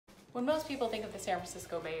When most people think of the San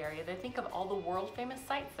Francisco Bay Area, they think of all the world famous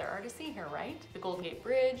sites there are to see here, right? The Golden Gate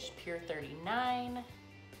Bridge, Pier 39,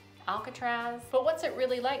 Alcatraz. But what's it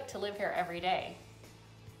really like to live here every day?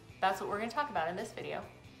 That's what we're going to talk about in this video.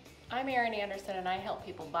 I'm Erin Anderson and I help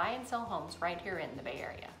people buy and sell homes right here in the Bay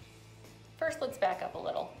Area. First, let's back up a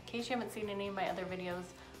little. In case you haven't seen any of my other videos,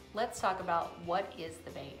 let's talk about what is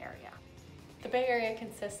the Bay Area. The Bay Area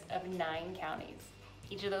consists of 9 counties.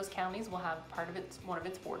 Each of those counties will have one of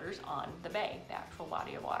its borders on the bay, the actual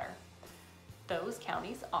body of water. Those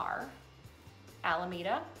counties are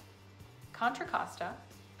Alameda, Contra Costa,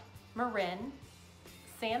 Marin,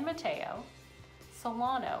 San Mateo,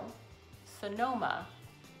 Solano, Sonoma,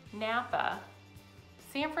 Napa,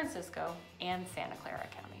 San Francisco, and Santa Clara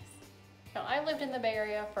counties. Now, I've lived in the Bay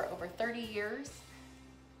Area for over 30 years,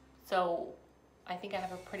 so I think I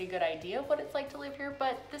have a pretty good idea of what it's like to live here,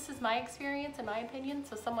 but this is my experience and my opinion,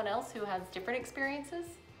 so someone else who has different experiences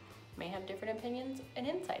may have different opinions and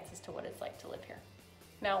insights as to what it's like to live here.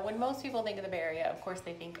 Now, when most people think of the Bay Area, of course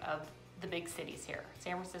they think of the big cities here,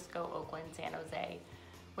 San Francisco, Oakland, San Jose,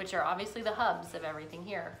 which are obviously the hubs of everything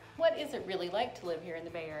here. What is it really like to live here in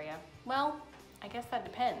the Bay Area? Well, I guess that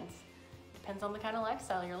depends. Depends on the kind of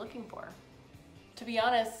lifestyle you're looking for. To be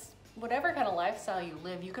honest, whatever kind of lifestyle you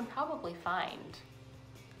live, you can probably find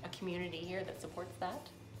a community here that supports that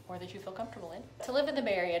or that you feel comfortable in. To live in the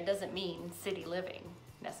Bay Area doesn't mean city living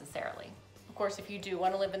necessarily. Of course, if you do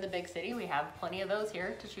want to live in the big city, we have plenty of those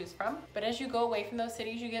here to choose from. But as you go away from those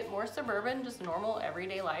cities, you get more suburban, just normal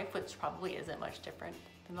everyday life, which probably isn't much different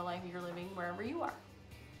than the life you're living wherever you are.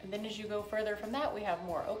 And then as you go further from that, we have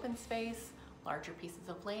more open space, larger pieces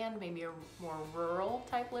of land, maybe a more rural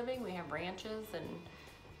type living. We have ranches and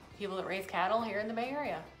people that raise cattle here in the Bay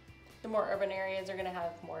Area. The more urban areas are going to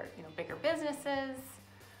have more, bigger businesses,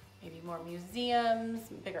 maybe more museums,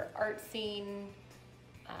 bigger art scene,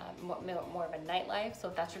 more of a nightlife. So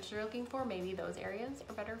if that's what you're looking for, maybe those areas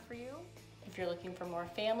are better for you. If you're looking for more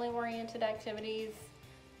family-oriented activities,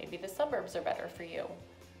 maybe the suburbs are better for you.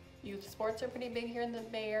 Youth sports are pretty big here in the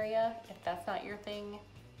Bay Area. If that's not your thing,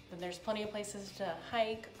 then there's plenty of places to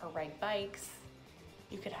hike or ride bikes.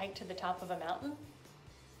 You could hike to the top of a mountain.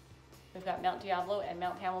 We've got Mount Diablo and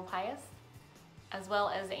Mount Tamalpais, as well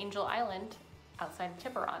as Angel Island outside of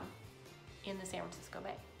Tiburon in the San Francisco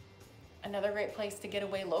Bay. Another great place to get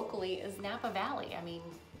away locally is Napa Valley. I mean,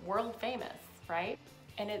 world famous, right?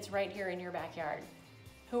 And it's right here in your backyard.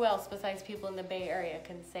 Who else besides people in the Bay Area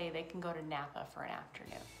can say they can go to Napa for an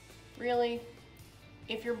afternoon? Really?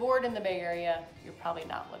 If you're bored in the Bay Area, you're probably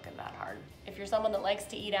not looking that hard. If you're someone that likes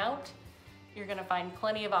to eat out, you're gonna find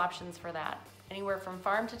plenty of options for that. Anywhere from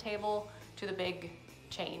farm to table to the big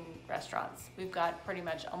chain restaurants. We've got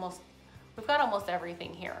almost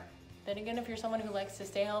everything here. Then again, if you're someone who likes to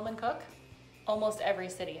stay home and cook, almost every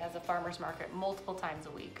city has a farmer's market multiple times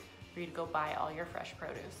a week for you to go buy all your fresh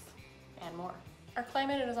produce and more. Our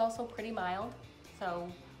climate is also pretty mild, so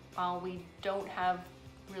while we don't have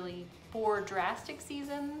really 4 drastic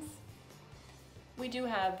seasons, we do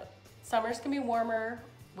have summers can be warmer,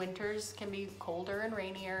 winters can be colder and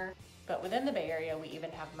rainier. But within the Bay Area, we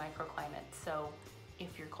even have microclimates. So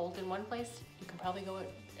if you're cold in one place, you can probably go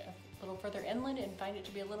a little further inland and find it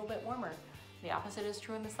to be a little bit warmer. The opposite is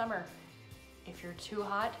true in the summer. If you're too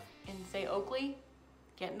hot in, say, Oakley,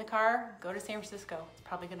 get in the car, go to San Francisco. It's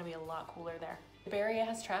probably gonna be a lot cooler there. The Bay Area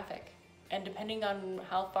has traffic, and depending on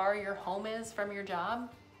how far your home is from your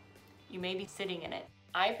job, you may be sitting in it.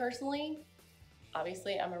 I personally,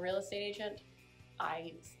 obviously I'm a real estate agent.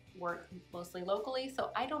 I work mostly locally, so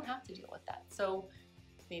I don't have to deal with that. So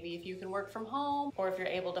maybe if you can work from home, or if you're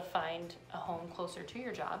able to find a home closer to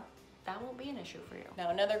your job, that won't be an issue for you. Now,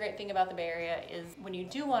 another great thing about the Bay Area is when you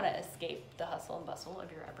do want to escape the hustle and bustle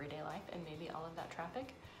of your everyday life and maybe all of that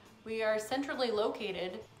traffic, we are centrally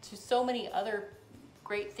located to so many other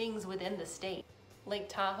great things within the state. Lake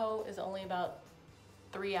Tahoe is only about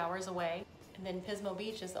 3 hours away. And then Pismo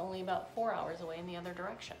Beach is only about 4 hours away in the other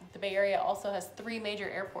direction. The Bay Area also has 3 major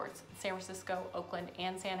airports, San Francisco, Oakland,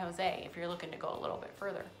 and San Jose, if you're looking to go a little bit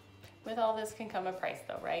further. With all this can come a price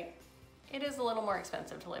though, right? It is a little more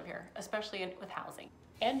expensive to live here, especially with housing.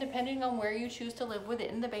 And depending on where you choose to live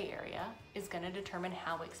within the Bay Area is gonna determine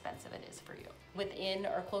how expensive it is for you. Within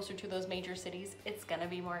or closer to those major cities, it's gonna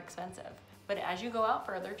be more expensive. But as you go out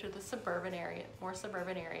further to the suburban area, more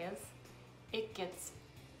suburban areas, it gets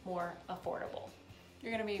more affordable.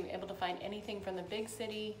 You're gonna be able to find anything from the big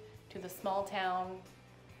city to the small town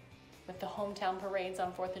with the hometown parades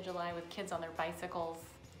on 4th of July with kids on their bicycles.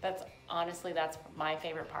 That's my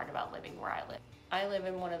favorite part about living where I live. I live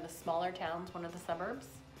in one of the smaller towns, one of the suburbs.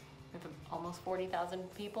 We have almost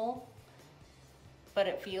 40,000 people. but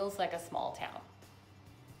it feels like a small town.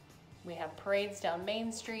 We have parades down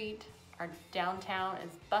Main Street, our downtown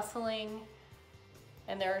is bustling,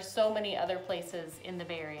 and there are so many other places in the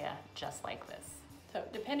Bay Area just like this. So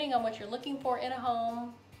depending on what you're looking for in a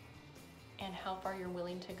home and how far you're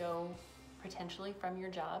willing to go potentially from your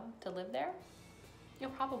job to live there,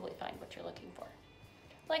 you'll probably find what you're looking for.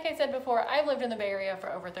 Like I said before, I've lived in the Bay Area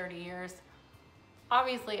for over 30 years.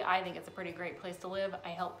 Obviously, I think it's a pretty great place to live. I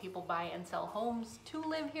help people buy and sell homes to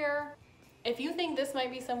live here. If you think this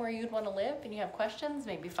might be somewhere you'd want to live and you have questions,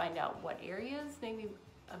 maybe find out what areas maybe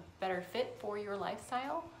a better fit for your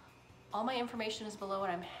lifestyle, all my information is below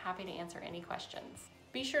and I'm happy to answer any questions.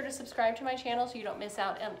 Be sure to subscribe to my channel so you don't miss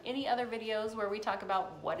out on any other videos where we talk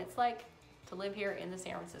about what it's like to live here in the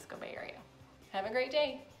San Francisco Bay Area. Have a great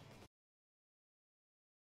day.